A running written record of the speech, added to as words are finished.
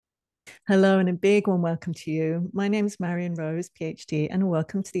Hello, and a big warm welcome to you. My name is Marion Rose, PhD, and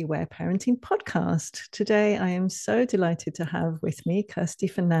welcome to the Aware Parenting Podcast. Today, I am so delighted to have with me Kirsty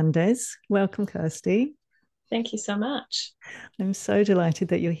Fernandes. Welcome, Kirsty. Thank you so much. I'm so delighted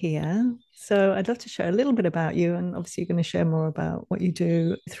that you're here. So, I'd love to share a little bit about you, and obviously, you're going to share more about what you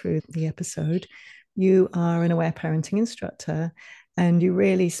do through the episode. You are an aware parenting instructor, and you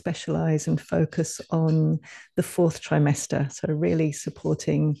really specialize and focus on the fourth trimester, so really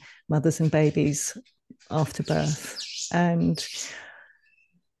supporting mothers and babies after birth. And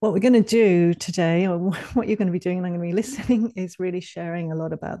what we're going to do today, or what you're going to be doing, and I'm going to be listening, is really sharing a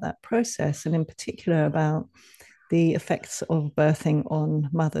lot about that process, and in particular about the effects of birthing on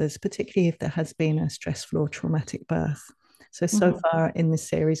mothers, particularly if there has been a stressful or traumatic birth. So Mhm. far in this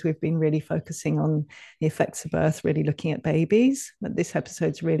series, we've been really focusing on the effects of birth, really looking at babies. But this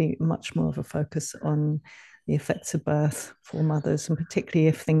episode's really much more of a focus on the effects of birth for mothers, and particularly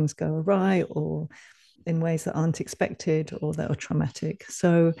if things go awry or in ways that aren't expected or that are traumatic.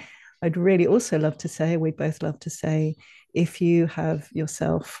 So I'd really also love to say, we'd both love to say, if you have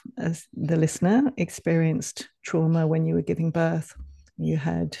yourself, as the listener, experienced trauma when you were giving birth, you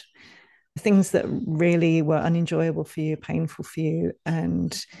had things that really were unenjoyable for you, painful for you,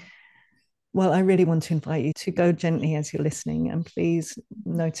 and well, I really want to invite you to go gently as you're listening, and please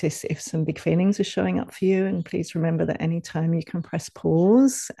notice if some big feelings are showing up for you. And please remember that anytime you can press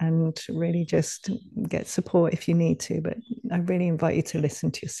pause and really just get support if you need to. But I really invite you to listen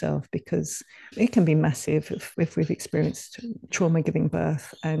to yourself, because it can be massive if we've experienced trauma giving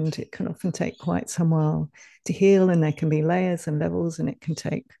birth, and it can often take quite some while to heal. And there can be layers and levels, and it can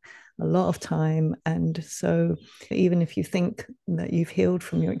take a lot of time. And so, even if you think that you've healed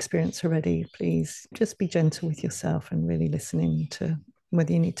from your experience already, please just be gentle with yourself and really listening to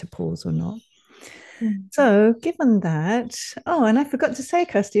whether you need to pause or not. Mm. So, given that, oh, and I forgot to say,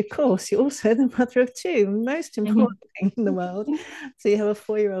 Kirsty, of course, you're also the mother of two, most important Mhm. thing in the world. So, you have a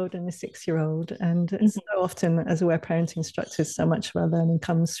 4-year-old and a 6-year-old. And so Mhm. often, as aware parenting instructors, so much of our learning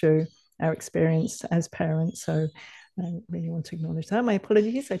comes through our experience as parents. So, I really want to acknowledge that. My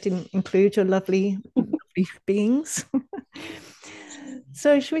apologies, I didn't include your lovely, lovely beings.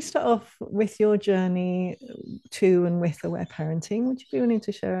 So, should we start off with your journey to and with aware parenting? Would you be willing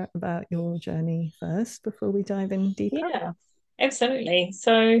to share about your journey first before we dive in deeper? Yeah, absolutely.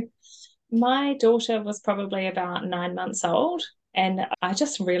 So my daughter was probably about 9 months old, and I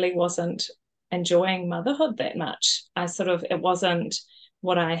just really wasn't enjoying motherhood that much. It wasn't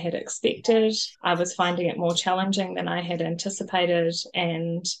what I had expected. I was finding it more challenging than I had anticipated,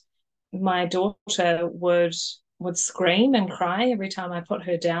 and my daughter would scream and cry every time I put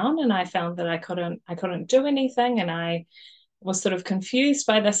her down, and I found that I couldn't do anything, and I was sort of confused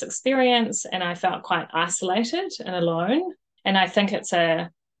by this experience, and I felt quite isolated and alone. And I think it's a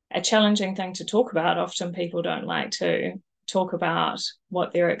challenging thing to talk about. Often people don't like to talk about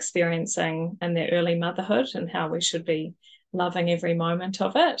what they're experiencing in their early motherhood and how we should be loving every moment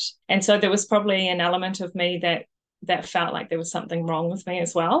of it. And so there was probably an element of me that felt like there was something wrong with me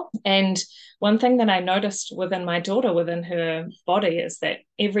as well. And one thing that I noticed within my daughter, within her body, is that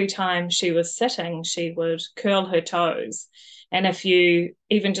every time she was sitting, she would curl her toes. And if you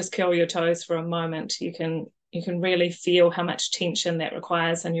even just curl your toes for a moment, you can really feel how much tension that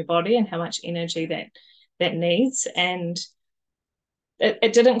requires in your body and how much energy that needs. And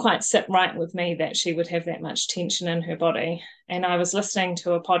it didn't quite sit right with me that she would have that much tension in her body. And I was listening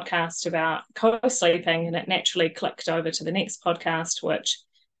to a podcast about co-sleeping, and it naturally clicked over to the next podcast, which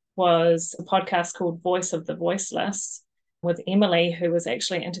was a podcast called Voice of the Voiceless with Emily, who was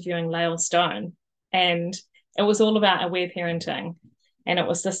actually interviewing Lael Stone. And it was all about aware parenting. And it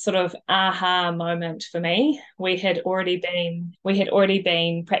was this sort of aha moment for me. We had already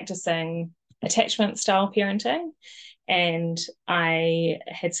been practicing attachment style parenting, and I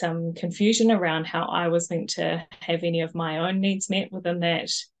had some confusion around how I was meant to have any of my own needs met within that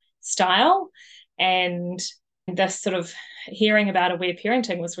style. And this sort of hearing about aware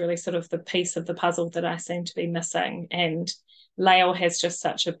parenting was really sort of the piece of the puzzle that I seemed to be missing. And Lael has just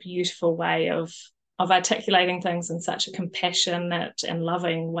such a beautiful way of articulating things in such a compassionate and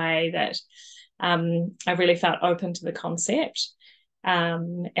loving way that I really felt open to the concept.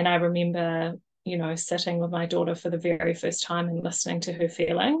 And I remember, sitting with my daughter for the very first time and listening to her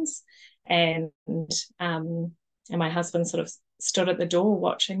feelings. And and my husband sort of stood at the door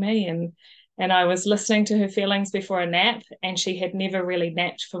watching me, and I was listening to her feelings before a nap, and she had never really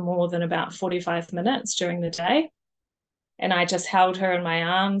napped for more than about 45 minutes during the day. And I just held her in my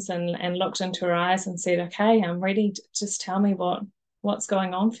arms and looked into her eyes and said, "Okay, I'm ready. Just tell me what's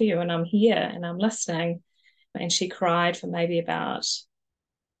going on for you, and I'm here and I'm listening." And she cried for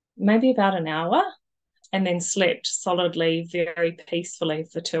maybe about an hour, and then slept solidly, very peacefully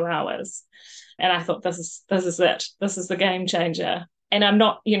for 2 hours. And I thought, this is it. This is the game changer. And I'm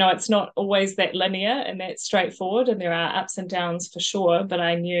not, it's not always that linear and that straightforward, and there are ups and downs for sure, but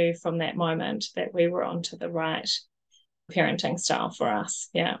I knew from that moment that we were onto the right parenting style for us.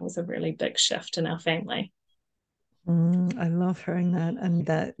 Yeah, it was a really big shift in our family. I love hearing that. And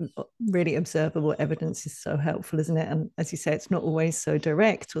that really observable evidence is so helpful, isn't it? And as you say, it's not always so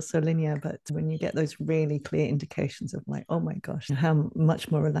direct or so linear, but when you get those really clear indications of like, oh my gosh, how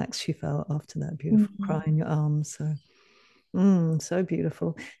much more relaxed you felt after that beautiful cry in your arms. So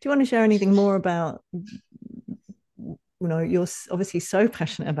beautiful. Do you want to share anything more about, you're obviously so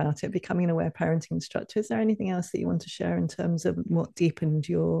passionate about it, becoming an aware parenting instructor. Is there anything else that you want to share in terms of what deepened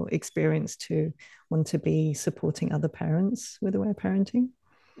your experience to want to be supporting other parents with aware parenting?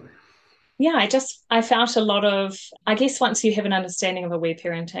 Yeah, I felt a lot of, I guess once you have an understanding of aware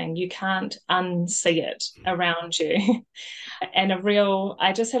parenting, you can't unsee it around you. And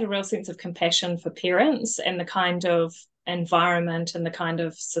I just had a real sense of compassion for parents and the kind of environment and the kind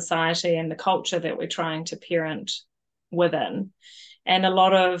of society and the culture that we're trying to parent within. And a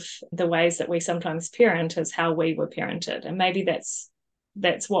lot of the ways that we sometimes parent is how we were parented. And maybe that's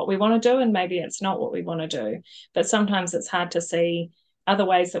what we want to do, and maybe it's not what we want to do. But sometimes it's hard to see other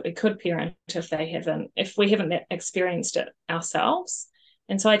ways that we could parent if we haven't experienced it ourselves.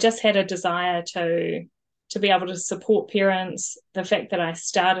 And so I just had a desire to be able to support parents. The fact that I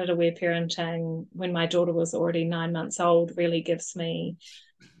started aware parenting when my daughter was already 9 months old really gives me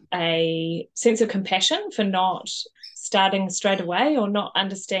a sense of compassion for not starting straight away or not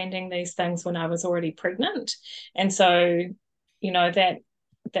understanding these things when I was already pregnant. And so,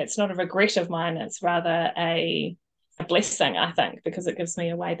 that's not a regret of mine. It's rather a blessing, I think, because it gives me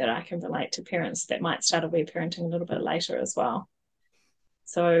a way that I can relate to parents that might start aware parenting a little bit later as well.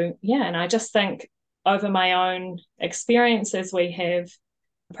 So, yeah, and I just think over my own experiences, we have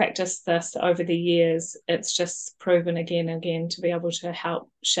practiced this over the years. It's just proven again and again to be able to help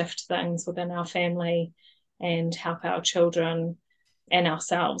shift things within our family and help our children and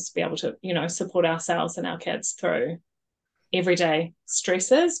ourselves be able to, support ourselves and our kids through everyday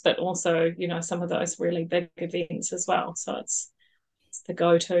stresses, but also, some of those really big events as well. So it's the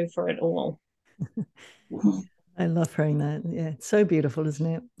go-to for it all. I love hearing that. Yeah, it's so beautiful, isn't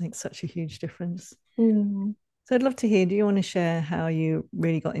it? Makes such a huge difference. Mm. So I'd love to hear, do you want to share how you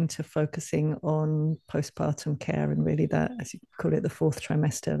really got into focusing on postpartum care and really that, as you call it, the fourth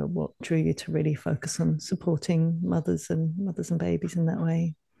trimester, or what drew you to really focus on supporting mothers and babies in that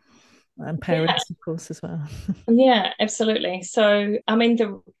way? And parents, of course, as well. Yeah, absolutely. So, I mean,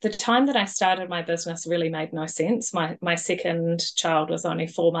 the time that I started my business really made no sense. My second child was only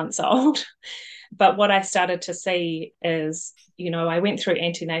 4 months old. But what I started to see is, I went through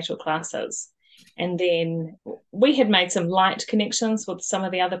antenatal classes, and then we had made some light connections with some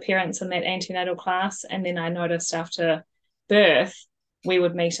of the other parents in that antenatal class. And then I noticed after birth, we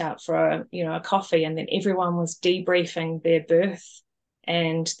would meet up for a coffee, and then everyone was debriefing their birth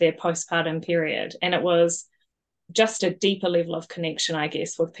and their postpartum period. And it was just a deeper level of connection, I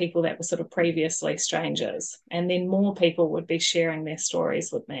guess, with people that were sort of previously strangers. And then more people would be sharing their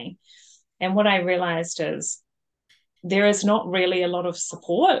stories with me. And what I realized is there is not really a lot of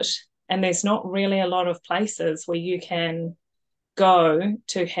support, and there's not really a lot of places where you can go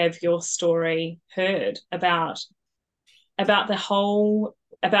to have your story heard about your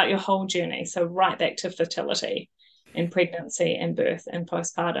whole journey. So right back to fertility and pregnancy and birth and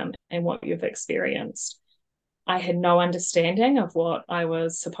postpartum and what you've experienced. I had no understanding of what I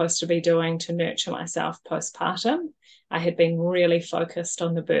was supposed to be doing to nurture myself postpartum. I had been really focused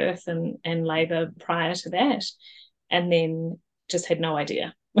on the birth and labour prior to that, and then just had no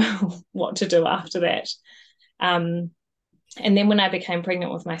idea what to do after that. And then when I became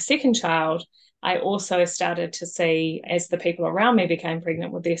pregnant with my second child, I also started to see, as the people around me became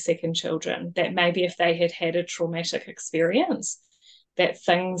pregnant with their second children, that maybe if they had had a traumatic experience, that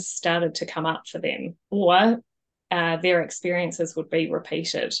things started to come up for them, or their experiences would be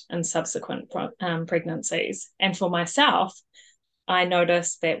repeated in subsequent pregnancies. And for myself, I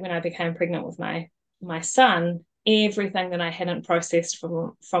noticed that when I became pregnant with my son, everything that I hadn't processed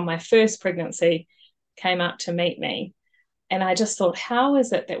from my first pregnancy came up to meet me. And I just thought, how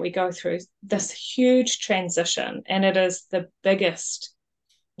is it that we go through this huge transition? And it is the biggest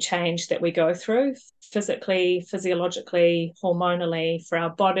change that we go through physically, physiologically, hormonally, for our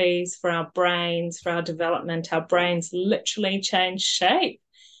bodies, for our brains, for our development. Our brains literally change shape.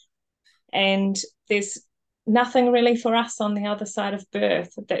 And there's nothing really for us on the other side of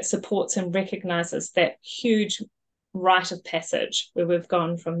birth that supports and recognizes that huge rite of passage where we've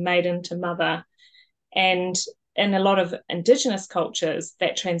gone from maiden to mother. And in a lot of Indigenous cultures,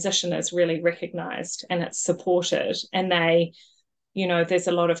 that transition is really recognised and it's supported. And there's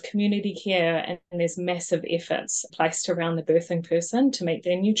a lot of community care and there's massive efforts placed around the birthing person to meet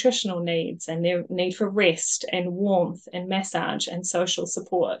their nutritional needs and their need for rest and warmth and massage and social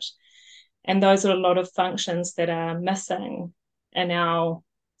support. And those are a lot of functions that are missing in our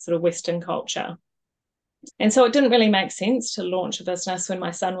sort of Western culture. And so it didn't really make sense to launch a business when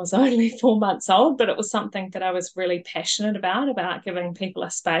my son was only 4 months old, but it was something that I was really passionate about giving people a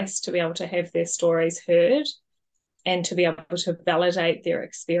space to be able to have their stories heard and to be able to validate their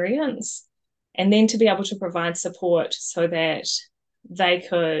experience, and then to be able to provide support so that they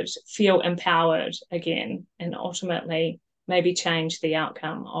could feel empowered again and ultimately maybe change the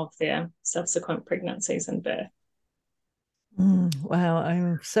outcome of their subsequent pregnancies and birth. Wow,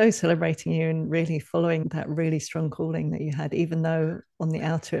 I'm so celebrating you and really following that really strong calling that you had, even though on the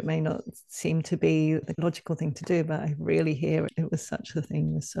outer it may not seem to be the logical thing to do, but I really hear it was such a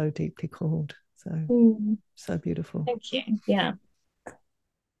thing, was so deeply called. So beautiful. Thank you. Yeah.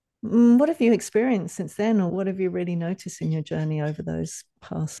 What have you experienced since then, or what have you really noticed in your journey over those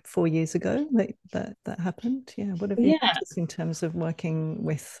past 4 years ago that happened? Yeah, what have you noticed in terms of working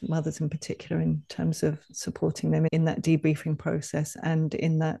with mothers in particular, in terms of supporting them in that debriefing process and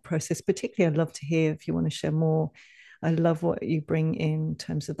in that process? Particularly, I'd love to hear if you want to share more. I love what you bring in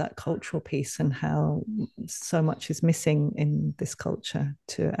terms of that cultural piece and how so much is missing in this culture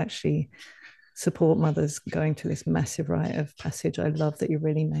to actually support mothers going through this massive rite of passage. I love that you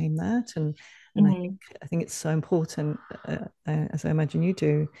really name that, and I think it's so important, as I imagine you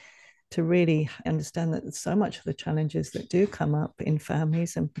do, to really understand that so much of the challenges that do come up in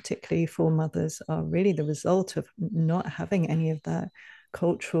families, and particularly for mothers, are really the result of not having any of that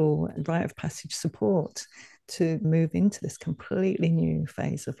cultural rite of passage support to move into this completely new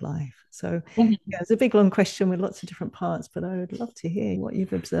phase of life. So yeah, it's a big long question with lots of different parts, but I would love to hear what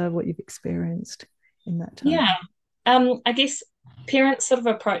you've observed, what you've experienced in that time. Yeah. I guess parents sort of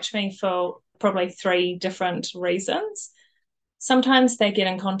approach me for probably 3 different reasons. Sometimes they get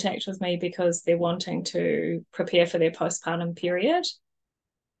in contact with me because they're wanting to prepare for their postpartum period.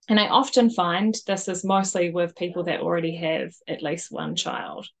 And I often find this is mostly with people that already have at least one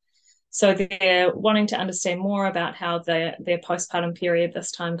child. So they're wanting to understand more about how their postpartum period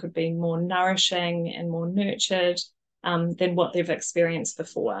this time could be more nourishing and more nurtured than what they've experienced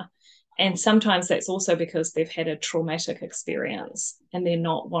before. And sometimes that's also because they've had a traumatic experience and they're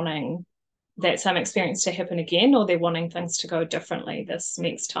not wanting that same experience to happen again, or they're wanting things to go differently this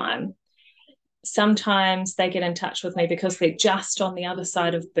next time. Sometimes they get in touch with me because they're just on the other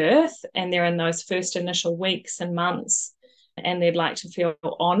side of birth and they're in those first initial weeks and months, and they'd like to feel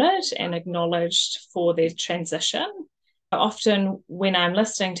honoured and acknowledged for their transition. Often when I'm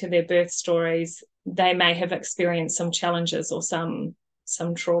listening to their birth stories, they may have experienced some challenges or some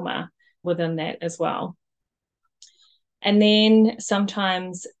trauma within that as well. And then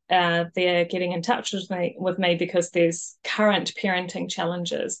sometimes they're getting in touch with me because there's current parenting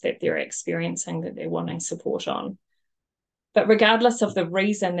challenges that they're experiencing that they're wanting support on. But regardless of the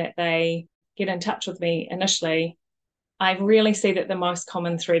reason that they get in touch with me initially, I really see that the most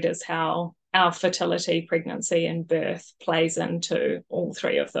common thread is how our fertility, pregnancy, and birth plays into all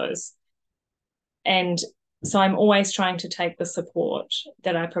 3 of those. And so I'm always trying to take the support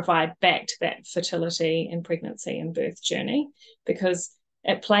that I provide back to that fertility and pregnancy and birth journey, because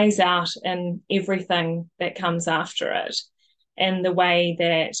it plays out in everything that comes after it, and the way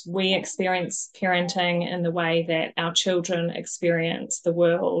that we experience parenting and the way that our children experience the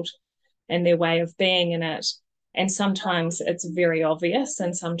world and their way of being in it. And sometimes it's very obvious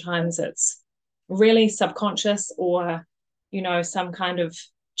and sometimes it's really subconscious, or, some kind of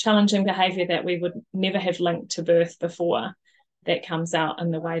challenging behavior that we would never have linked to birth before that comes out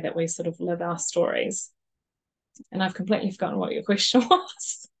in the way that we sort of live our stories. And I've completely forgotten what your question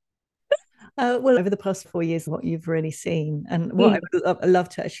was. Well, over the past 4 years, what you've really seen, and what I would love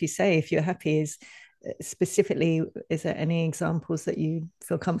to actually say, if you're happy, is specifically, is there any examples that you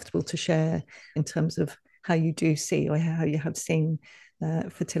feel comfortable to share in terms of how you do see, or how you have seen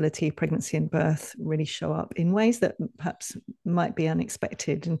fertility, pregnancy, and birth really show up in ways that perhaps might be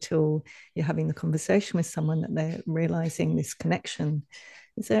unexpected until you're having the conversation with someone, that they're realizing this connection?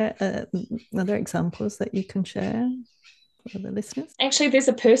 Is there other examples that you can share for the listeners? Actually, there's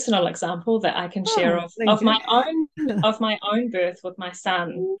a personal example that I can share of my own birth with my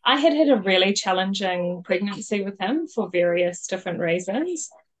son. I had a really challenging pregnancy with him for various different reasons.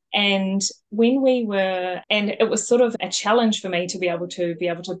 And it was sort of a challenge for me to be able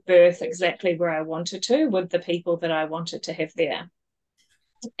to birth exactly where I wanted to with the people that I wanted to have there.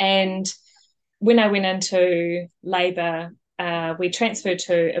 And when I went into labour, we transferred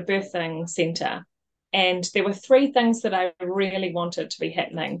to a birthing centre, and there were three things that I really wanted to be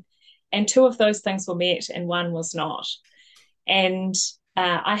happening, and two of those things were met, and one was not. And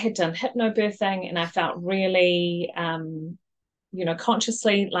I had done hypnobirthing, and I felt really,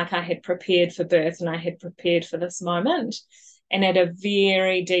 consciously like I had prepared for birth and I had prepared for this moment. And at a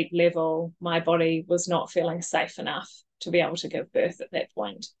very deep level, my body was not feeling safe enough to be able to give birth at that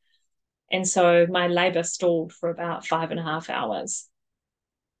point. And so my labour stalled for about 5.5 hours.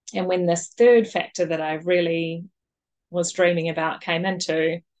 And when this third factor that I really was dreaming about came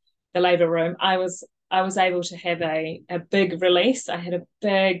into the labour room, I was able to have a big release. I had a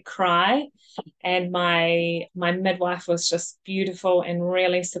big cry, and my midwife was just beautiful and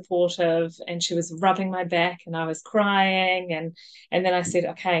really supportive, and she was rubbing my back and I was crying, and then I said,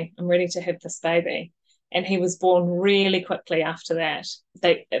 okay, I'm ready to have this baby. And he was born really quickly after that.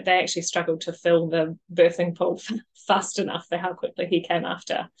 They actually struggled to fill the birthing pool fast enough for how quickly he came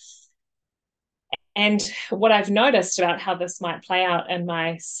after. And what I've noticed about how this might play out in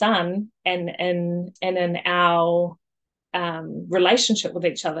my son and in our relationship with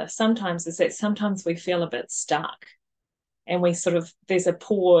each other sometimes is that sometimes we feel a bit stuck, and there's a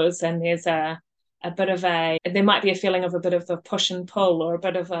pause, and there's there might be a feeling of a bit of a push and pull, or a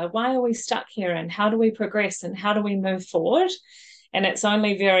bit of a, why are we stuck here, and how do we progress, and how do we move forward? And it's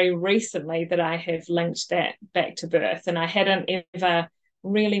only very recently that I have linked that back to birth, and I hadn't ever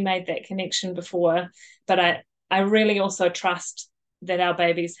really made that connection before. But I really also trust that our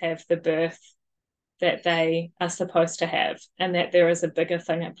babies have the birth that they are supposed to have, and that there is a bigger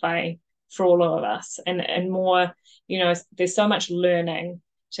thing at play for all of us, and more, there's so much learning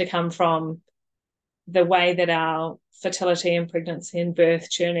to come from the way that our fertility and pregnancy and birth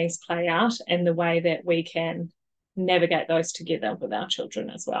journeys play out, and the way that we can navigate those together with our children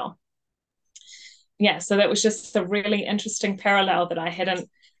as well. Yeah, so that was just a really interesting parallel that I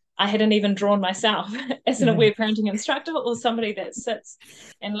hadn't even drawn myself as an aware parenting instructor, or somebody that sits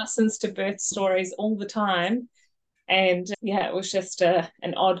and listens to birth stories all the time. And yeah, it was just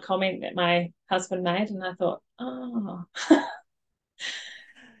an odd comment that my husband made, and I thought, oh.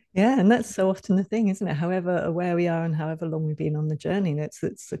 Yeah, and that's so often the thing, isn't it? However aware we are and however long we've been on the journey,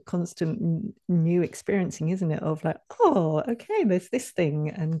 it's a constant new experiencing, isn't it? Of like, oh, okay, there's this thing,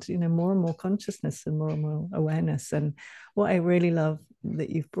 and more and more consciousness and more awareness. And what I really love that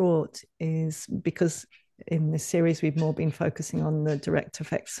you've brought is, because in this series we've more been focusing on the direct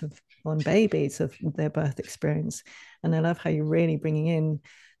effects on babies of their birth experience, and I love how you're really bringing in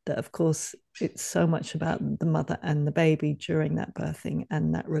that, of course, it's so much about the mother and the baby during that birthing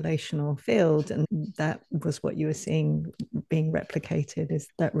and that relational field. And that was what you were seeing being replicated, is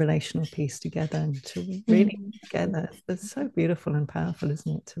that relational piece together, and to really together. It's so beautiful and powerful,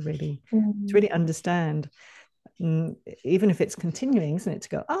 isn't it? To really understand, even if it's continuing, isn't it? To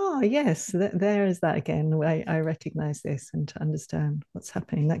go, oh, yes, there is that again. I recognize this, and to understand what's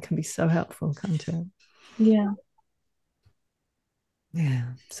happening. That can be so helpful, can't it? Yeah. Yeah,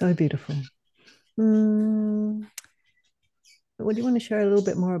 so beautiful. Would you want to share a little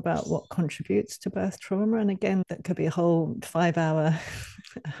bit more about what contributes to birth trauma? And again, that could be a whole 5-hour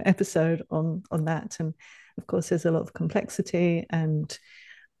episode on that. And of course, there's a lot of complexity, and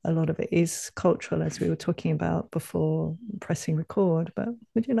a lot of it is cultural, as we were talking about before pressing record. But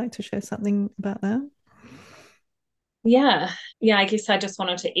would you like to share something about that? Yeah. I guess I just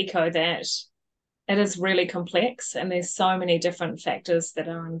wanted to echo that it is really complex, and there's so many different factors that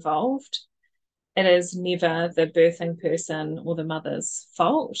are involved. It is never the birthing person or the mother's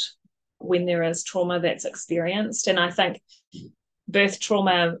fault when there is trauma that's experienced. And I think birth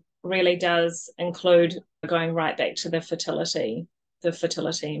trauma really does include going right back to the fertility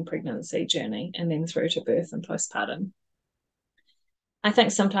and pregnancy journey, and then through to birth and postpartum. I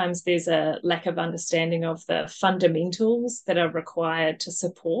think sometimes there's a lack of understanding of the fundamentals that are required to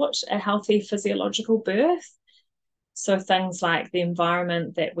support a healthy physiological birth. So things like the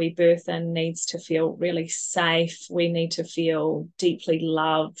environment that we birth in needs to feel really safe. We need to feel deeply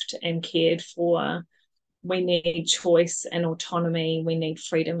loved and cared for. We need choice and autonomy. We need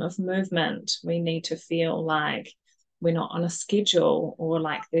freedom of movement. We need to feel like we're not on a schedule, or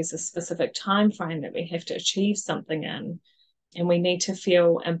like there's a specific time frame that we have to achieve something in. And we need to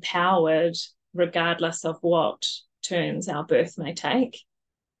feel empowered regardless of what turns our birth may take.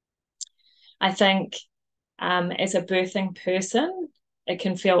 I think as a birthing person, it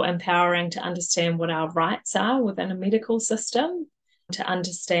can feel empowering to understand what our rights are within a medical system. to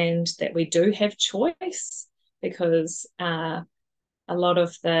understand that we do have choice, because a lot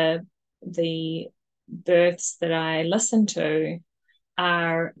of the births that I listen to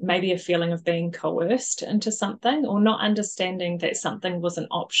are maybe a feeling of being coerced into something, or not understanding that something was an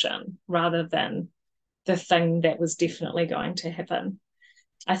option rather than the thing that was definitely going to happen.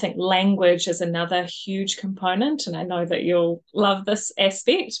 I think language is another huge component, and I know that you'll love this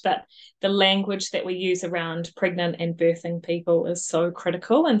aspect, but the language that we use around pregnant and birthing people is so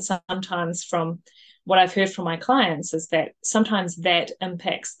critical. And sometimes, from what I've heard from my clients, is that sometimes that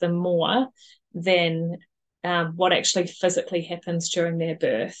impacts them more than what actually physically happens during their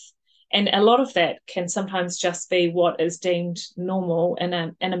birth. And a lot of that can sometimes just be what is deemed normal in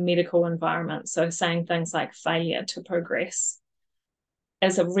a medical environment. So saying things like failure to progress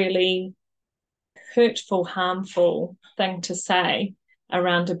is a really hurtful, harmful thing to say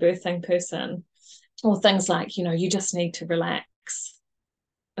around a birthing person. Or things like, you just need to relax.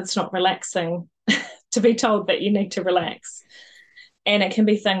 It's not relaxing to be told that you need to relax. And it can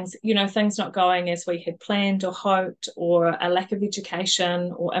be things, things not going as we had planned or hoped, or a lack of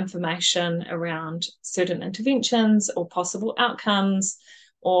education or information around certain interventions or possible outcomes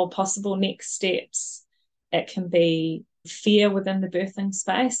or possible next steps. It can be fear within the birthing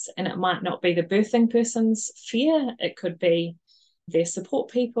space, and it might not be the birthing person's fear. It could be their support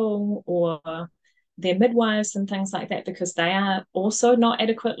people or their midwives and things like that, because they are also not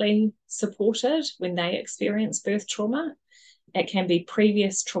adequately supported when they experience birth trauma. It can be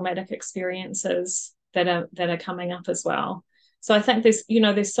previous traumatic experiences that are coming up as well. So I think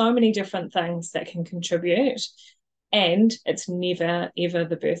there's so many different things that can contribute, and it's never ever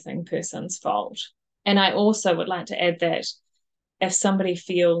the birthing person's fault. And I also would like to add that if somebody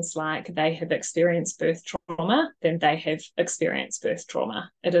feels like they have experienced birth trauma, then they have experienced birth trauma.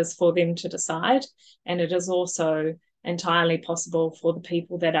 It is for them to decide, and it is also entirely possible for the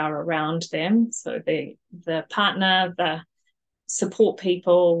people that are around them. So the partner, the support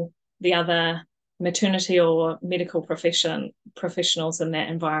people, the other maternity or medical professionals in that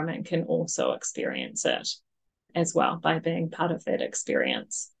environment can also experience it as well by being part of that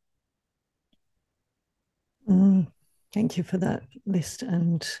experience. Thank you for that list.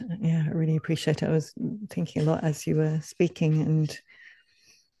 And yeah, I really appreciate it. I was thinking a lot as you were speaking. And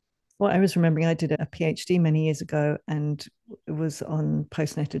what I was remembering, I did a PhD many years ago, and it was on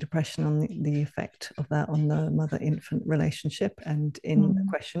postnatal depression, on the effect of that on the mother-infant relationship. And in the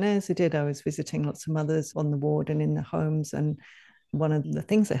questionnaires I did, I was visiting lots of mothers on the ward and in the homes. And one of the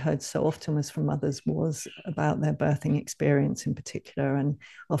things I heard so often was from mothers was about their birthing experience in particular, and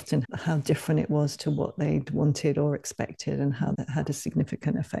often how different it was to what they'd wanted or expected, and how that had a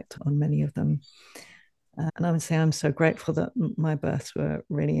significant effect on many of them. And I would say I'm so grateful that my births were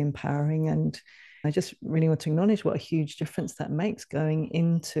really empowering. And I just really want to acknowledge what a huge difference that makes going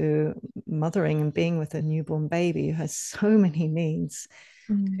into mothering and being with a newborn baby who has so many needs.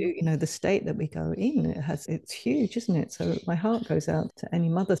 To, the state that we go in, it's huge, isn't it? So my heart goes out to any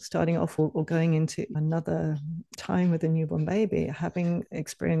mother starting off or going into another time with a newborn baby, having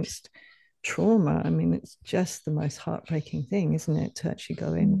experienced trauma. I mean, it's just the most heartbreaking thing, isn't it, to actually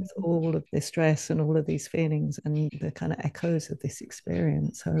go in with all of this stress and all of these feelings and the kind of echoes of this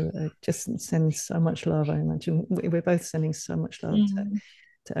experience. So it just sends so much love. I imagine we're both sending so much love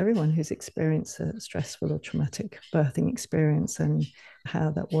to everyone who's experienced a stressful or traumatic birthing experience, and how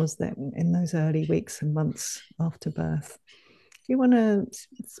that was then in those early weeks and months after birth. Do you want to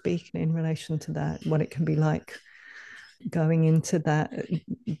speak in relation to that, what it can be like going into that,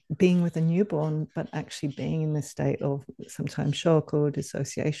 being with a newborn, but actually being in this state of sometimes shock or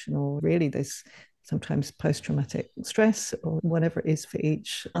dissociation, or really this sometimes post-traumatic stress, or whatever it is for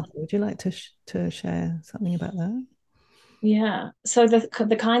each other? Would you like to share something about that? Yeah. So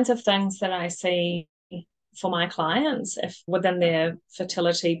the kinds of things that I see for my clients, if within their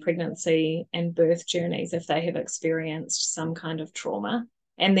fertility, pregnancy, and birth journeys, if they have experienced some kind of trauma,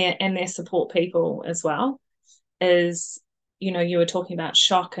 and their support people as well, is, you were talking about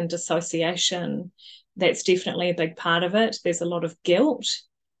shock and dissociation. That's definitely a big part of it. There's a lot of guilt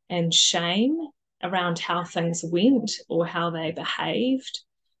and shame around how things went or how they behaved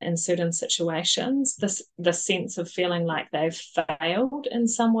in certain situations, this sense of feeling like they've failed in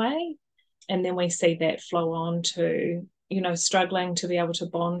some way. And then we see that flow on to, struggling to be able to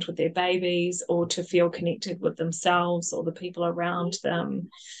bond with their babies or to feel connected with themselves or the people around them.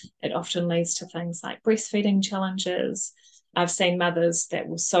 It often leads to things like breastfeeding challenges. I've seen mothers that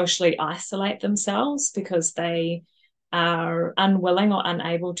will socially isolate themselves because they are unwilling or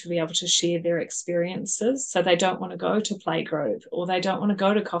unable to be able to share their experiences. So they don't want to go to play group, or they don't want to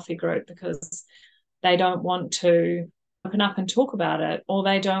go to coffee group because they don't want to open up and talk about it, or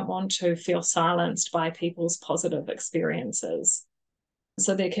they don't want to feel silenced by people's positive experiences.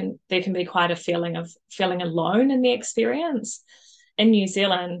 So there can be quite a feeling of feeling alone in the experience. In New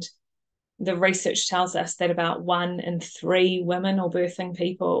Zealand, the research tells us that about 1 in 3 women or birthing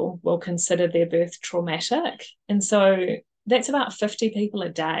people will consider their birth traumatic. And so that's about 50 people a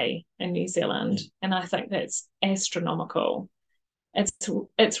day in New Zealand. And I think that's astronomical.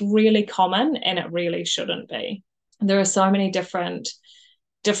 It's really common, and it really shouldn't be. There are so many different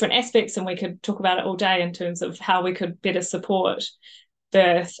aspects, and we could talk about it all day in terms of how we could better support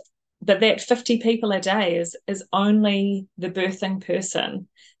birth. But that 50 people a day is only the birthing person.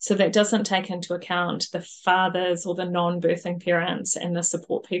 So that doesn't take into account the fathers or the non-birthing parents and the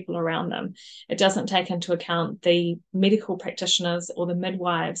support people around them. It doesn't take into account the medical practitioners or the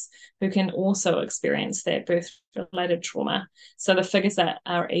midwives who can also experience that birth-related trauma. So the figures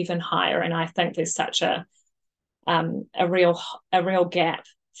are even higher, and I think there's such a real gap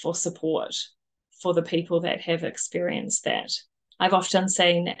for support for the people that have experienced that. I've often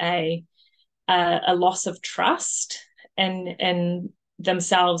seen a loss of trust in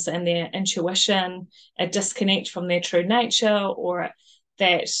themselves and their intuition, a disconnect from their true nature, or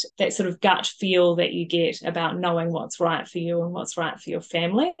that sort of gut feel that you get about knowing what's right for you and what's right for your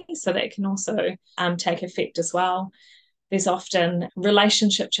family. So that can also take effect as well. There's often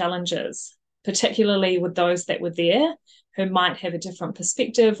relationship challenges, particularly with those that were there who might have a different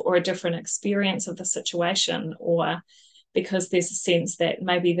perspective or a different experience of the situation, or because there's a sense that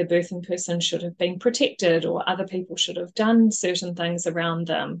maybe the birthing person should have been protected or other people should have done certain things around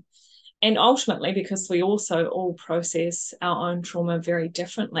them. And ultimately, because we also all process our own trauma very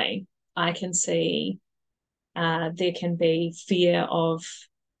differently, I can see there can be fear of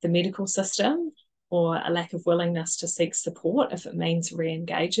the medical system, or a lack of willingness to seek support if it means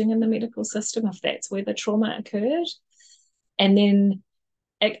re-engaging in the medical system, if that's where the trauma occurred. And then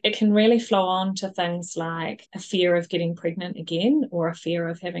it can really flow on to things like a fear of getting pregnant again, or a fear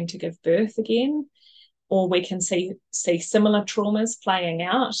of having to give birth again. Or we can see similar traumas playing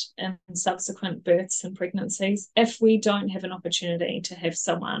out in subsequent births and pregnancies if we don't have an opportunity to have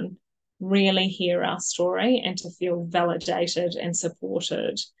someone really hear our story and to feel validated and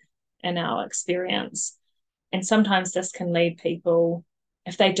supported in our experience. And sometimes this can lead people,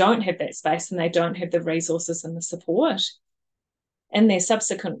 if they don't have that space and they don't have the resources and the support, in their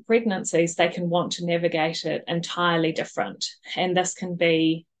subsequent pregnancies, they can want to navigate it entirely different. And this can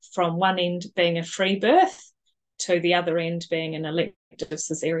be from one end being a free birth to the other end being an elective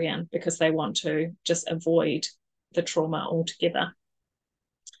cesarean, because they want to just avoid the trauma altogether.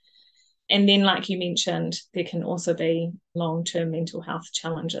 And then, like you mentioned, there can also be long-term mental health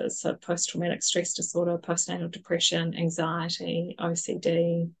challenges. So post-traumatic stress disorder, postnatal depression, anxiety,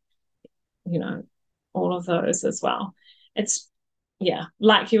 OCD, all of those as well. Yeah,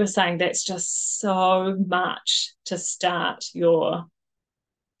 like you were saying, that's just so much to start your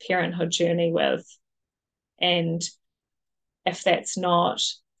parenthood journey with. And if that's not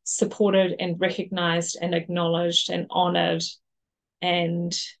supported and recognized and acknowledged and honored,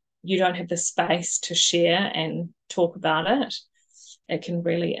 and you don't have the space to share and talk about it, it can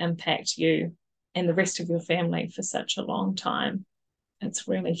really impact you and the rest of your family for such a long time. It's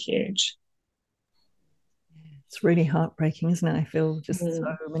really huge. It's really heartbreaking, isn't it? I feel just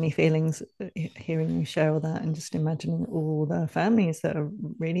so many feelings hearing you share all that, and just imagining all the families that are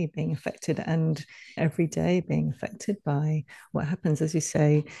really being affected and every day being affected by what happens, as you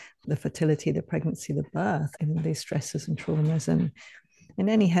say, the fertility, the pregnancy, the birth, and these stresses and traumas. And in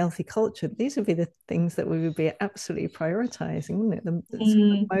any healthy culture, these would be the things that we would be absolutely prioritizing, wouldn't it?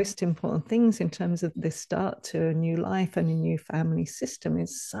 The most important things in terms of the start to a new life and a new family system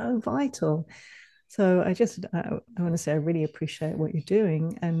is so vital. So I want to say I really appreciate what you're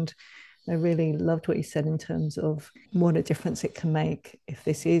doing, and I really loved what you said in terms of what a difference it can make if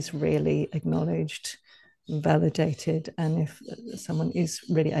this is really acknowledged, validated, and if someone is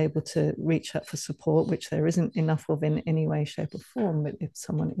really able to reach out for support, which there isn't enough of in any way, shape, or form, but if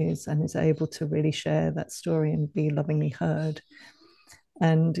someone is and is able to really share that story and be lovingly heard.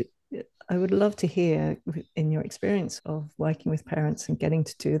 And I would love to hear, in your experience of working with parents and getting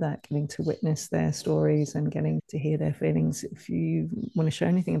to do that, getting to witness their stories and getting to hear their feelings, if you want to share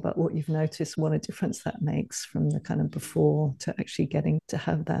anything about what you've noticed, what a difference that makes from the kind of before to actually getting to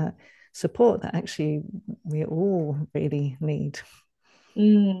have that support that actually we all really need.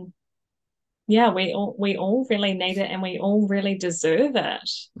 Yeah, we all really need it, and we all really deserve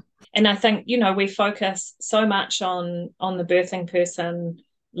it. And I think, we focus so much on the birthing person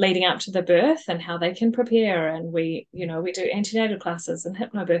leading up to the birth and how they can prepare. And we do antenatal classes and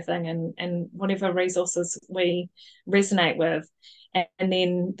hypnobirthing and whatever resources we resonate with. And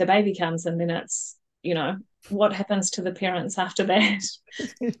then the baby comes, and then it's, what happens to the parents after that?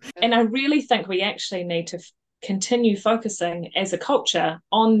 And I really think we actually need to continue focusing as a culture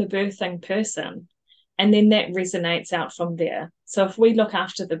on the birthing person. And then that resonates out from there. So if we look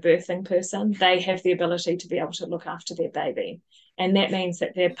after the birthing person, they have the ability to be able to look after their baby. And that means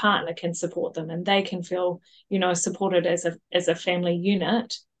that their partner can support them and they can feel, supported as a family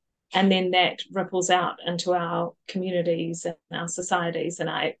unit. And then that ripples out into our communities and our societies.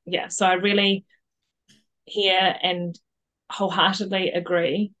 And so I really hear and wholeheartedly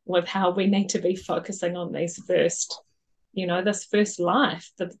agree with how we need to be focusing on these this first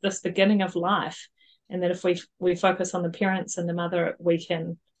life, this beginning of life. And that if we focus on the parents and the mother,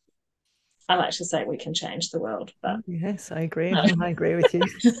 I like to say we can change the world. But yes, I agree. I agree with you.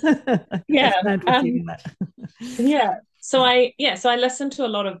 Yeah. I stand with you in that. Yeah. So I listen to a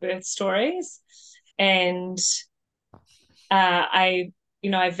lot of birth stories, and I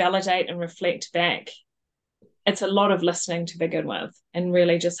validate and reflect back. It's a lot of listening to begin with, and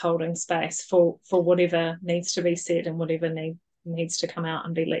really just holding space for whatever needs to be said and whatever needs to come out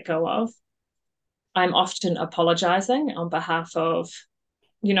and be let go of. I'm often apologizing on behalf of,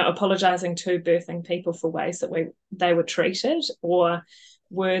 apologizing to birthing people for ways that they were treated, or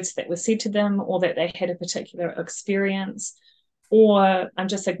words that were said to them, or that they had a particular experience, or I'm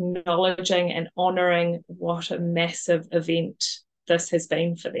just acknowledging and honoring what a massive event this has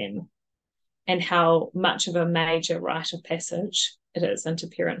been for them, and how much of a major rite of passage it is into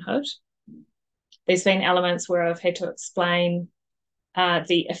parenthood. There's been elements where I've had to explain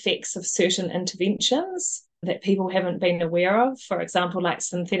the effects of certain interventions that people haven't been aware of. For example, like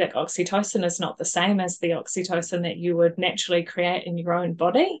synthetic oxytocin is not the same as the oxytocin that you would naturally create in your own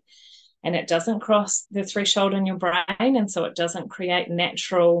body. And it doesn't cross the threshold in your brain. And so it doesn't create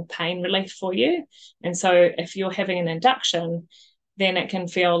natural pain relief for you. And so if you're having an induction, then it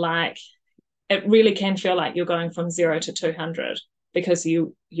really can feel like you're going from 0 to 200, because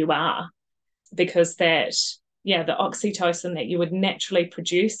you are, because the oxytocin that you would naturally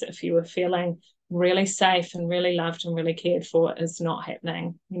produce if you were feeling really safe and really loved and really cared for is not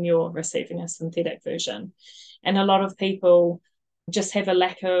happening when you're receiving a synthetic version. And a lot of people just have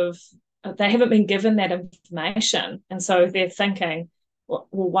they haven't been given that information. And so they're thinking, well,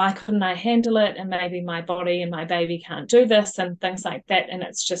 why couldn't I handle it? And maybe my body and my baby can't do this, and things like that. And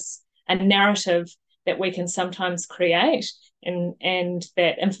it's just a narrative that we can sometimes create, and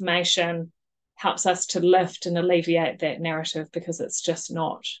that information helps us to lift and alleviate that narrative, because it's just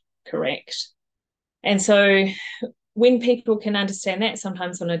not correct. And so when people can understand that,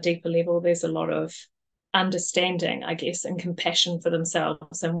 sometimes on a deeper level, there's a lot of understanding, I guess, and compassion for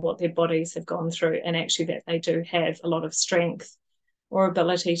themselves and what their bodies have gone through, and actually that they do have a lot of strength or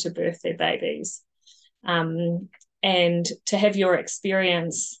ability to birth their babies. And to have your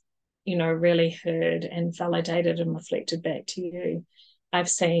experience, really heard and validated and reflected back to you. I've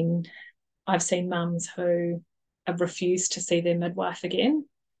seen mums who have refused to see their midwife again,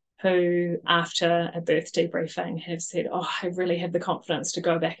 who after a birth debriefing have said, oh, I really have the confidence to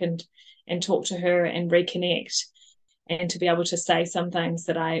go back and talk to her and reconnect, and to be able to say some things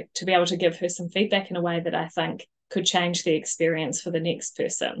to be able to give her some feedback in a way that I think could change the experience for the next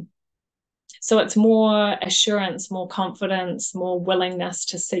person. So it's more assurance, more confidence, more willingness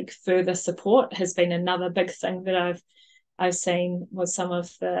to seek further support has been another big thing that I've seen with some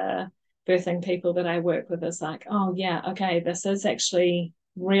of the birthing people that I work with, is like, oh yeah, okay, this is actually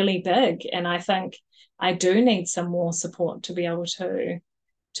really big, and I think I do need some more support to be able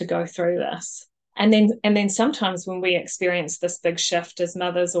to go through this. And then sometimes when we experience this big shift as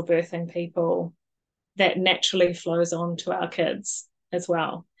mothers or birthing people, that naturally flows on to our kids as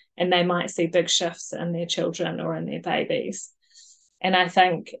well, and they might see big shifts in their children or in their babies. And I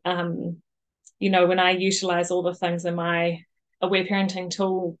think when I utilize all the things in my aware parenting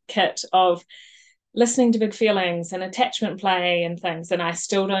toolkit of listening to big feelings and attachment play and things, and I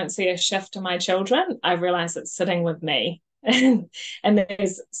still don't see a shift in my children, I realize it's sitting with me and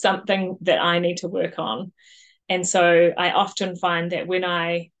there's something that I need to work on. And so I often find that when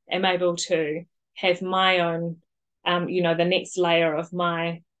I am able to have my own, the next layer of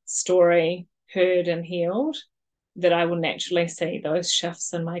my story heard and healed, that I will naturally see those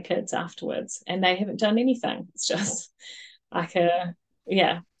shifts in my kids afterwards. And they haven't done anything. It's just like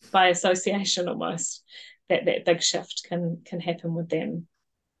by association almost, that big shift can happen with them.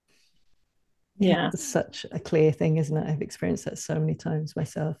 Yeah, Yeah. it's such a clear thing, isn't it? I've experienced that so many times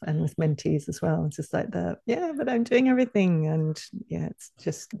myself and with mentees as well. It's just like that, yeah, but I'm doing everything. And yeah, it's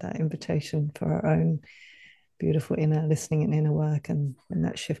just that invitation for our own beautiful inner listening and inner work. And when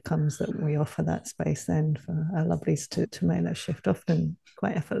that shift comes, that we offer that space then for our lovelies to make that shift, often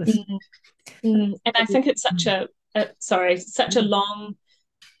quite effortless. Mm. Mm. And I think it's such a long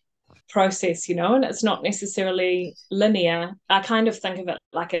process, and it's not necessarily linear. I kind of think of it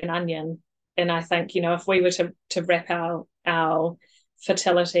like an onion. And I think, if we were to wrap our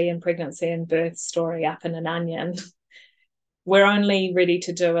fertility and pregnancy and birth story up in an onion, we're only ready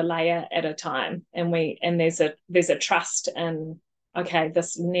to do a layer at a time. And there's a trust in, okay,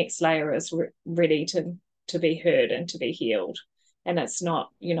 this next layer is ready to be heard and to be healed. And it's not,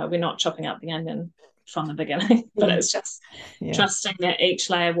 we're not chopping up the onion from the beginning, but it's just trusting that each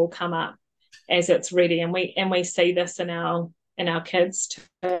layer will come up as it's ready. And we see this in our kids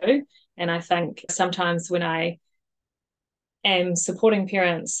too. And I think sometimes when I am supporting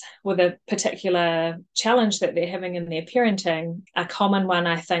parents with a particular challenge that they're having in their parenting, a common one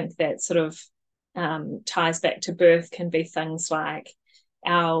I think that sort of ties back to birth can be things like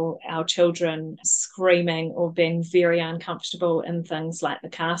our children screaming or being very uncomfortable in things like the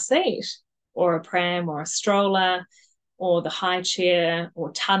car seat or a pram or a stroller or the high chair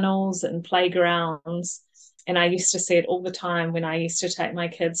or tunnels and playgrounds. And I used to see it all the time when I used to take my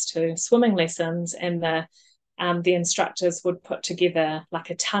kids to swimming lessons, and the instructors would put together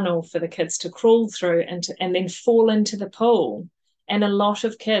like a tunnel for the kids to crawl through and then fall into the pool. And a lot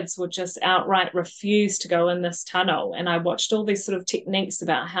of kids would just outright refuse to go in this tunnel. And I watched all these sort of techniques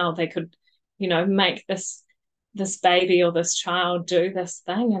about how they could, make this baby or this child do this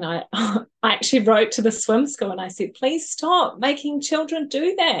thing. And I I actually wrote to the swim school and I said, please stop making children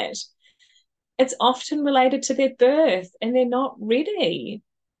do that. It's often related to their birth and they're not ready.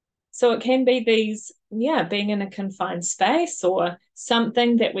 So it can be these, being in a confined space or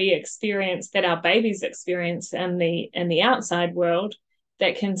something that we experience, that our babies experience in the outside world,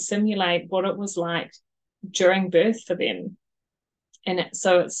 that can simulate what it was like during birth for them. And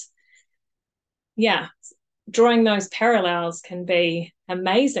so it's, drawing those parallels can be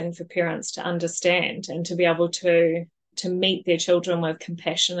amazing for parents to understand and to be able to meet their children with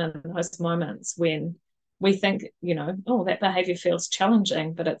compassion in those moments when we think, that behavior feels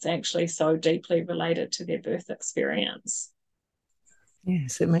challenging, but it's actually so deeply related to their birth experience.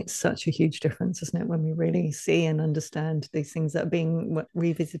 Yes, it makes such a huge difference, doesn't it, when we really see and understand these things that are being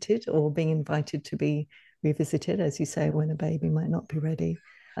revisited or being invited to be revisited, as you say, when a baby might not be ready.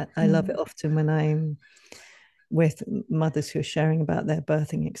 I love it often when I'm with mothers who are sharing about their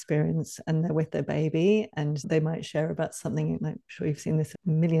birthing experience and they're with their baby and they might share about something. I'm sure you've seen this a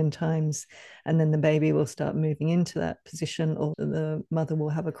million times, and then the baby will start moving into that position, or the mother will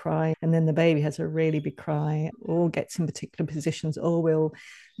have a cry and then the baby has a really big cry, or gets in particular positions, or will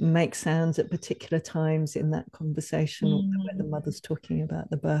make sounds at particular times in that conversation when the mother's talking about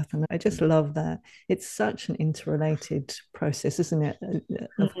the birth. And I just love that. It's such an interrelated process, isn't it?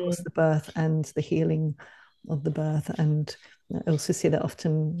 Of course, the birth and the healing of the birth. And I also see that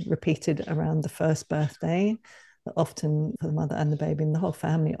often repeated around the first birthday, often for the mother and the baby and the whole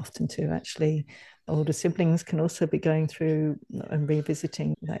family, often too, actually. Older siblings can also be going through and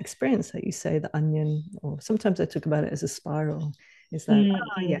revisiting that experience that you say, the onion, or sometimes I talk about it as a spiral. Is that,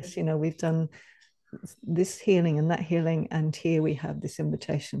 yes, we've done this healing and that healing, and here we have this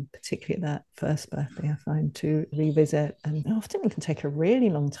invitation, particularly at that first birthday, I find, to revisit. And often it can take a really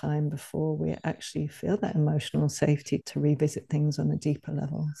long time before we actually feel that emotional safety to revisit things on a deeper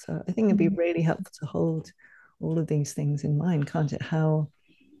level. So I think it'd be really helpful to hold all of these things in mind, can't it? How,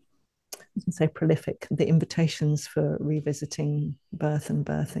 say, prolific the invitations for revisiting birth and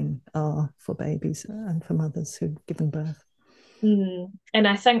birthing are for babies and for mothers who've given birth. And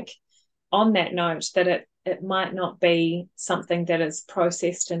I think on that note, that it might not be something that is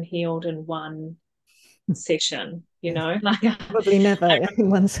processed and healed in one session, like probably never in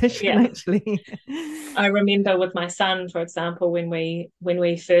one session, actually. I remember with my son, for example, when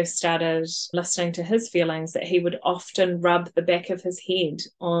we first started listening to his feelings, that he would often rub the back of his head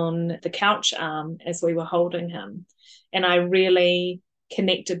on the couch arm as we were holding him. And I really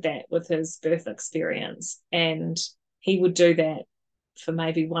connected that with his birth experience. And he would do that for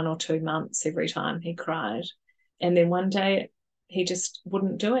maybe 1 or 2 months every time he cried. And then one day he just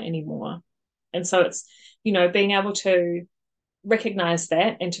wouldn't do it anymore. And so it's, being able to recognize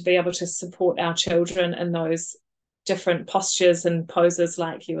that and to be able to support our children in those different postures and poses,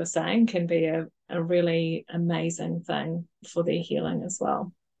 like you were saying, can be a really amazing thing for their healing as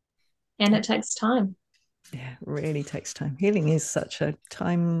well. And it takes time. Yeah, it really takes time. Healing is such a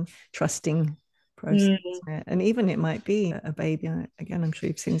time trusting process, isn't it? And even it might be a baby, again, I'm sure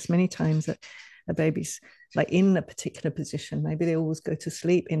you've seen this many times, that a baby's like in a particular position. Maybe they always go to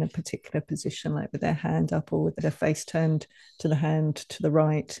sleep in a particular position, like with their hand up or with their face turned to the hand to the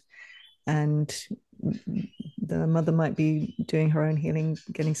right. And the mother might be doing her own healing,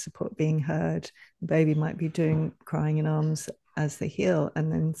 getting support, being heard. The baby might be doing crying in arms as they heal.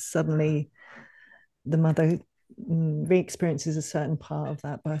 And then suddenly the mother re-experiences a certain part of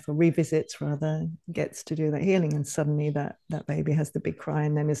that birth, or revisits rather, gets to do that healing, and suddenly that baby has the big cry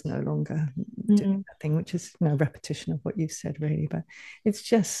and then is no longer doing that thing, which is no repetition of what you've said really. But it's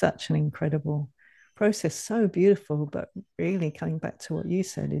just such an incredible process, so beautiful. But really coming back to what you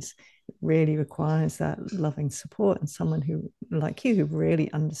said, is it really requires that loving support and someone who, like you, who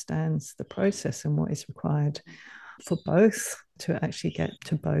really understands the process and what is required for both to actually get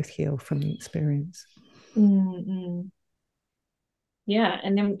to both heal from the experience. Yeah,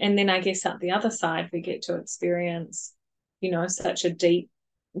 and then I guess at the other side we get to experience, such a deep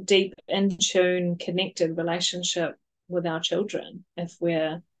in tune, connected relationship with our children if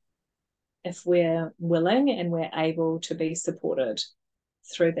we're willing and we're able to be supported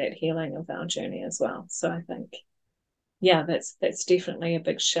through that healing of our journey as well. So I think, yeah, that's definitely a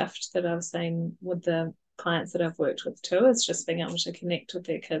big shift that I've seen with the clients that I've worked with too, is just being able to connect with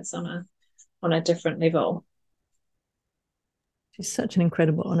their kids on a different level. It's such an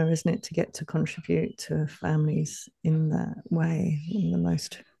incredible honor, isn't it, to get to contribute to families in that way, in the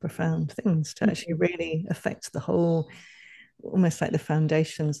most profound things, to actually really affect the whole, almost like the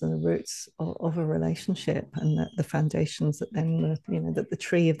foundations and the roots of a relationship, and that the foundations that then, that the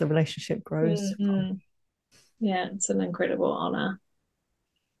tree of the relationship grows from. Yeah, it's an incredible honor.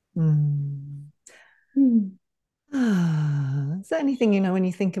 Is there anything, when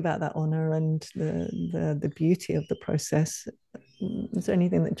you think about that honor and the beauty of the process, is there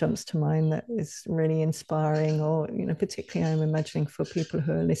anything that jumps to mind that is really inspiring, or particularly I'm imagining for people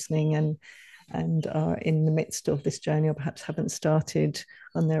who are listening and are in the midst of this journey, or perhaps haven't started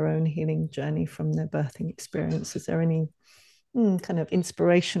on their own healing journey from their birthing experience? Is there any kind of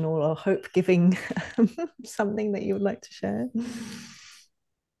inspirational or hope-giving something that you would like to share?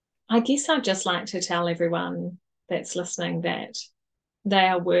 I guess I'd just like to tell everyone that's listening that they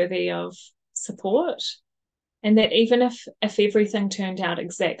are worthy of support, and that even if everything turned out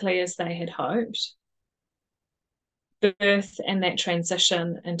exactly as they had hoped, birth and that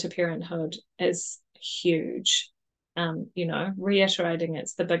transition into parenthood is huge. Reiterating,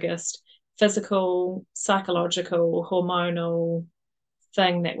 it's the biggest physical, psychological, hormonal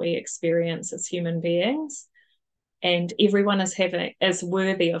thing that we experience as human beings. And everyone is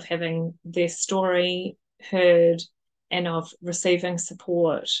worthy of having their story heard and of receiving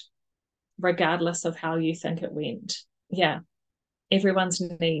support, regardless of how you think it went. Yeah, everyone's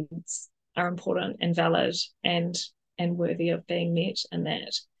needs are important and valid and worthy of being met in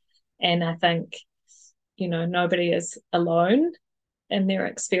that. And I think, nobody is alone in their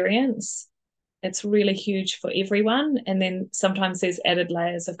experience. It's really huge for everyone. And then sometimes there's added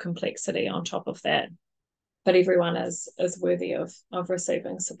layers of complexity on top of that. But everyone is worthy of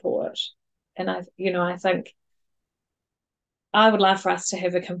receiving support. And I think I would love for us to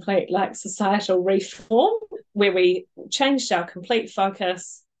have a complete societal reform where we changed our complete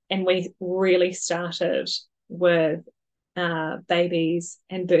focus and we really started with babies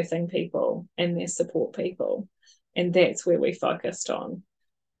and birthing people and their support people. And that's where we focused on.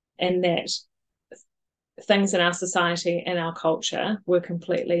 And that things in our society and our culture were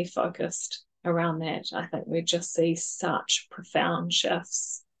completely focused around that. I think we just see such profound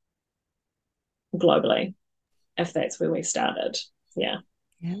shifts globally if that's where we started. Yeah.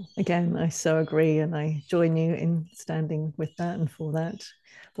 Again, I so agree, and I join you in standing with that and for that.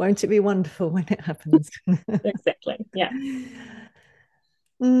 Won't it be wonderful when it happens? Exactly. Yeah.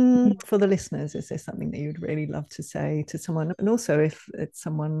 For the listeners, is there something that you'd really love to say to someone? And also, if it's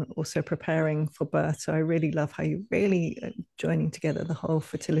someone also preparing for birth, so I really love how you really joining together the whole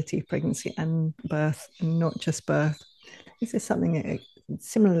fertility, pregnancy, and birth, and not just birth. Is there something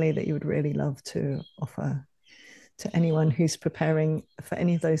similarly that you would really love to offer to anyone who's preparing for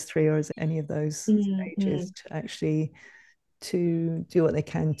any of those three, or is it any of those stages, to actually to do what they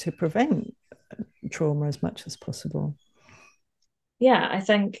can to prevent trauma as much as possible? Yeah, I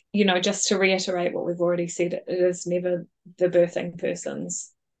think, just to reiterate what we've already said, it is never the birthing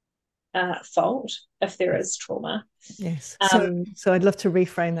person's fault if there is trauma. Yes. So I'd love to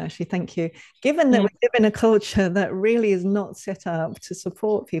reframe that, actually. Thank you. Given that we live in a culture that really is not set up to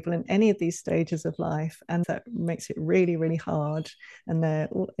support people in any of these stages of life, and that makes it really, really hard, and there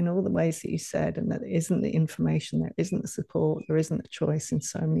in all the ways that you said, and that there isn't the information, there isn't the support, there isn't the choice in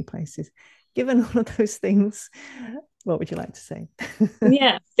so many places. given all of those things, what would you like to say?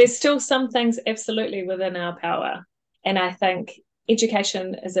 Yeah, there's still some things absolutely within our power. And I think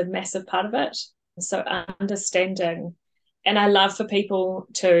education is a massive part of it. So understanding, and I love for people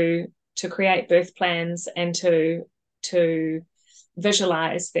to create birth plans and to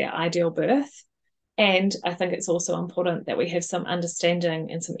visualize their ideal birth. And I think it's also important that we have some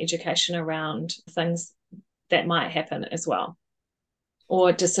understanding and some education around things that might happen as well,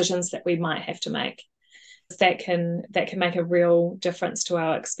 or decisions that we might have to make that can make a real difference to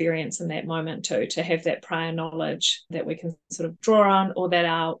our experience in that moment too, to have that prior knowledge that we can sort of draw on, or that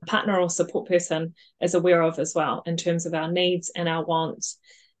our partner or support person is aware of as well, in terms of our needs and our wants,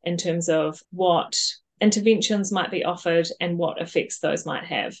 in terms of what interventions might be offered and what effects those might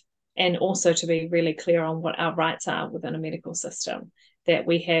have. And also to be really clear on what our rights are within a medical system that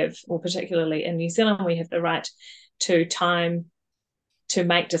we have, or particularly in New Zealand, we have the right to time to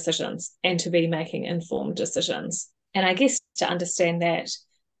make decisions and to be making informed decisions. And I guess to understand that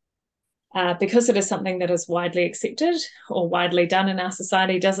because it is something that is widely accepted or widely done in our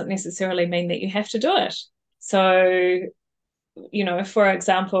society doesn't necessarily mean that you have to do it. So, for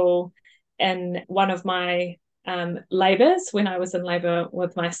example, in one of my labours, when I was in labour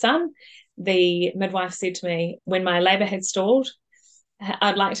with my son, the midwife said to me, when my labour had stalled,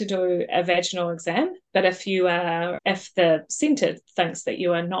 I'd like to do a vaginal exam, but if the centre thinks that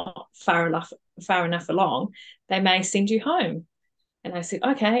you are not far enough along, they may send you home. And I said,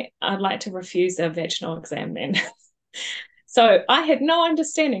 okay, I'd like to refuse a vaginal exam then. So I had no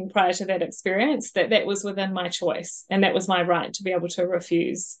understanding prior to that experience that was within my choice, and that was my right to be able to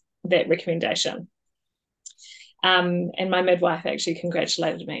refuse that recommendation. And my midwife actually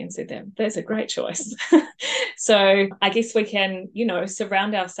congratulated me and said that's a great choice. So I guess we can,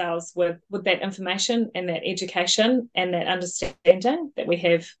 surround ourselves with that information and that education and that understanding that we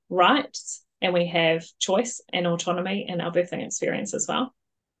have rights and we have choice and autonomy in our birthing experience as well.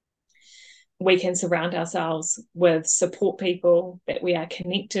 We can surround ourselves with support people that we are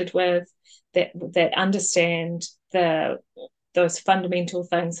connected with, that understand those fundamental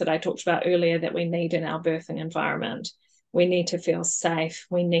things that I talked about earlier that we need in our birthing environment. We need to feel safe.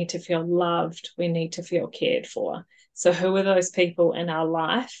 We need to feel loved. We need to feel cared for. So who are those people in our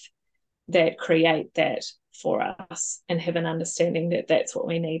life that create that for us and have an understanding that that's what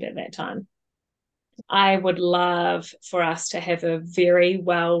we need at that time? I would love for us to have a very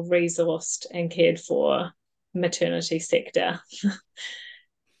well-resourced and cared for maternity sector.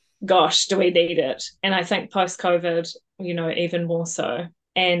 Gosh, do we need it? And I think post-COVID, even more so.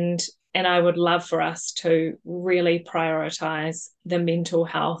 And I would love for us to really prioritize the mental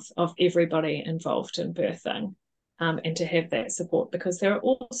health of everybody involved in birthing, and to have that support, because there are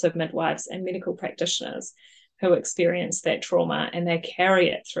also midwives and medical practitioners who experience that trauma and they carry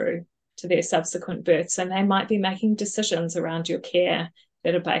it through to their subsequent births, and they might be making decisions around your care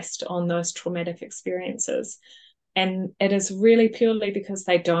that are based on those traumatic experiences. And it is really purely because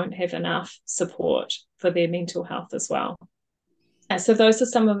they don't have enough support for their mental health as well. So those are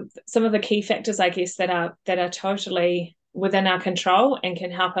some of the key factors, I guess, that are totally within our control and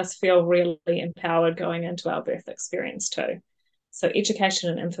can help us feel really empowered going into our birth experience too. So education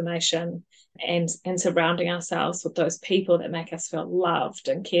and information, and surrounding ourselves with those people that make us feel loved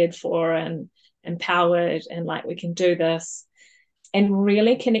and cared for and empowered and like we can do this, and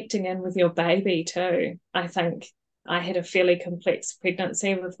really connecting in with your baby too. I think I had a fairly complex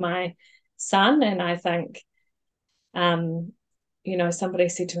pregnancy with my son, and I think somebody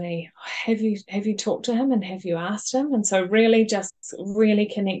said to me, have you talked to him and have you asked him? And so really just really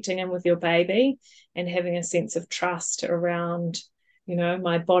connecting in with your baby and having a sense of trust around,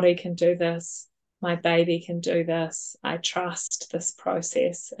 my body can do this, my baby can do this, I trust this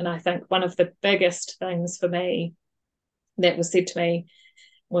process. And I think one of the biggest things for me that was said to me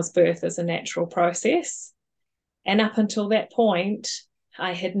was birth is a natural process. And up until that point,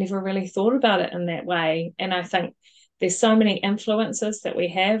 I had never really thought about it in that way. And I think there's so many influences that we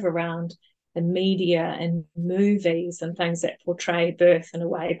have around the media and movies and things that portray birth in a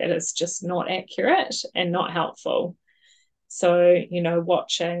way that is just not accurate and not helpful. So,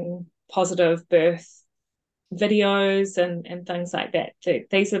 watching positive birth videos and things like that,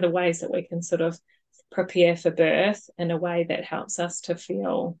 these are the ways that we can sort of prepare for birth in a way that helps us to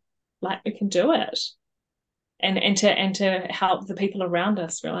feel like we can do it. And to help the people around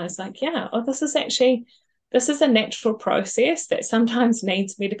us realize, like, yeah, this is a natural process that sometimes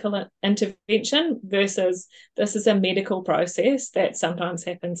needs medical intervention versus this is a medical process that sometimes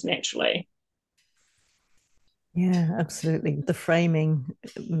happens naturally. Yeah, absolutely. The framing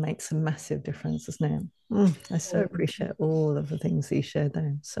makes a massive difference, doesn't it? I so Mm. appreciate all of the things that you shared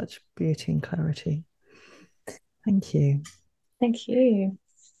there. Such beauty and clarity. Thank you. Thank you.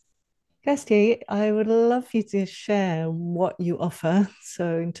 Kirsty, I would love you to share what you offer.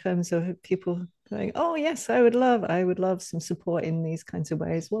 So, in terms of people going, oh yes, I would love some support in these kinds of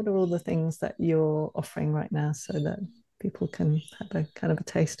ways. What are all the things that you're offering right now so that people can have a kind of a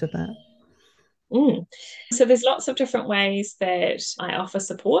taste of that? Mm. So there's lots of different ways that I offer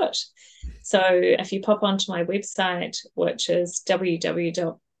support. So if you pop onto my website, which is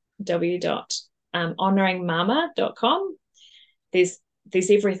www.honoringmama.com, there's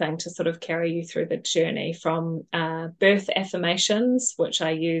everything to sort of carry you through the journey from birth affirmations, which I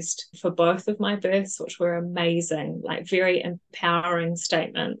used for both of my births, which were amazing, like very empowering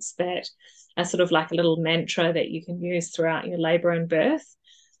statements that are sort of like a little mantra that you can use throughout your labor and birth,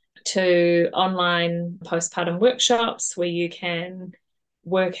 to online postpartum workshops where you can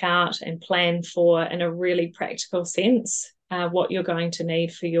work out and plan for, in a really practical sense, what you're going to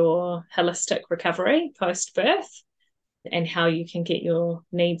need for your holistic recovery post birth and how you can get your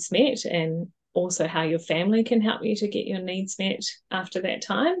needs met, and also how your family can help you to get your needs met after that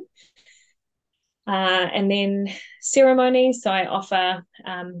time. And then ceremonies. So I offer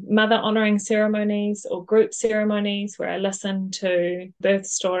mother honouring ceremonies or group ceremonies where I listen to birth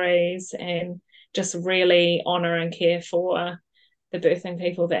stories and just really honour and care for the birthing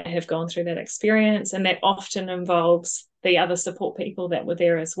people that have gone through that experience. And that often involves the other support people that were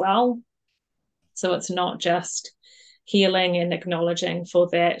there as well. So it's not just healing and acknowledging for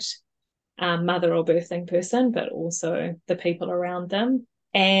that mother or birthing person, but also the people around them.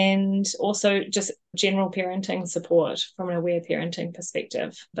 And also just general parenting support from an aware parenting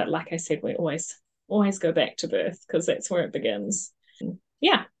perspective. But like I said, we always go back to birth because that's where it begins.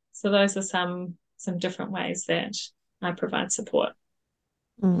 Yeah. So those are some different ways that I provide support.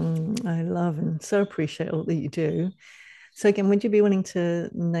 I love and so appreciate all that you do. So again, would you be willing to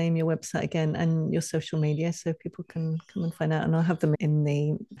name your website again and your social media so people can come and find out? And I'll have them in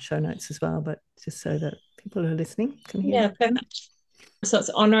the show notes as well, but just so that people who are listening can hear Yeah, that again. perfect. So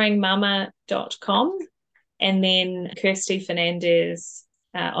it's honoringmama.com, and then Kirsty Fernandes,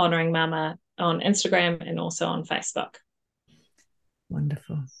 Honoring Mama on Instagram and also on Facebook.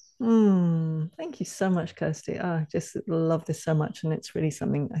 Wonderful. Thank you so much, Kirsty. I just love this so much, and it's really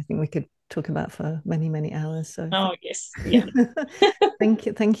something I think we could talk about for many, many hours. So Oh, yes. Yeah.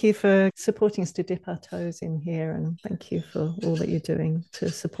 thank you for supporting us to dip our toes in here, and thank you for all that you're doing to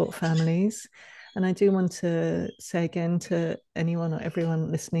support families. And I do want to say again to anyone or everyone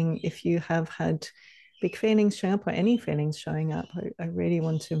listening, if you have had big feelings showing up or any feelings showing up, I really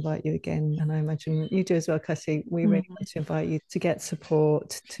want to invite you again. And I imagine you do as well, Kirsty. We really want to invite you to get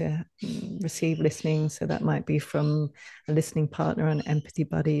support, to receive listening. So that might be from a listening partner, an empathy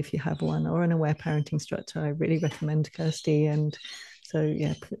buddy, if you have one, or an aware parenting instructor. I really recommend Kirsty. And so,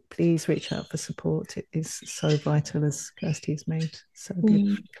 yeah, please reach out for support. It is so vital, as Kirsty's made so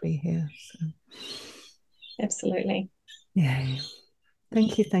beautifully here. So, Absolutely. yeah.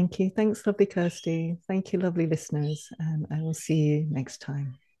 Thank you. Thank you. Thanks, lovely Kirsty. Thank you, lovely listeners. And I will see you next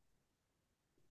time.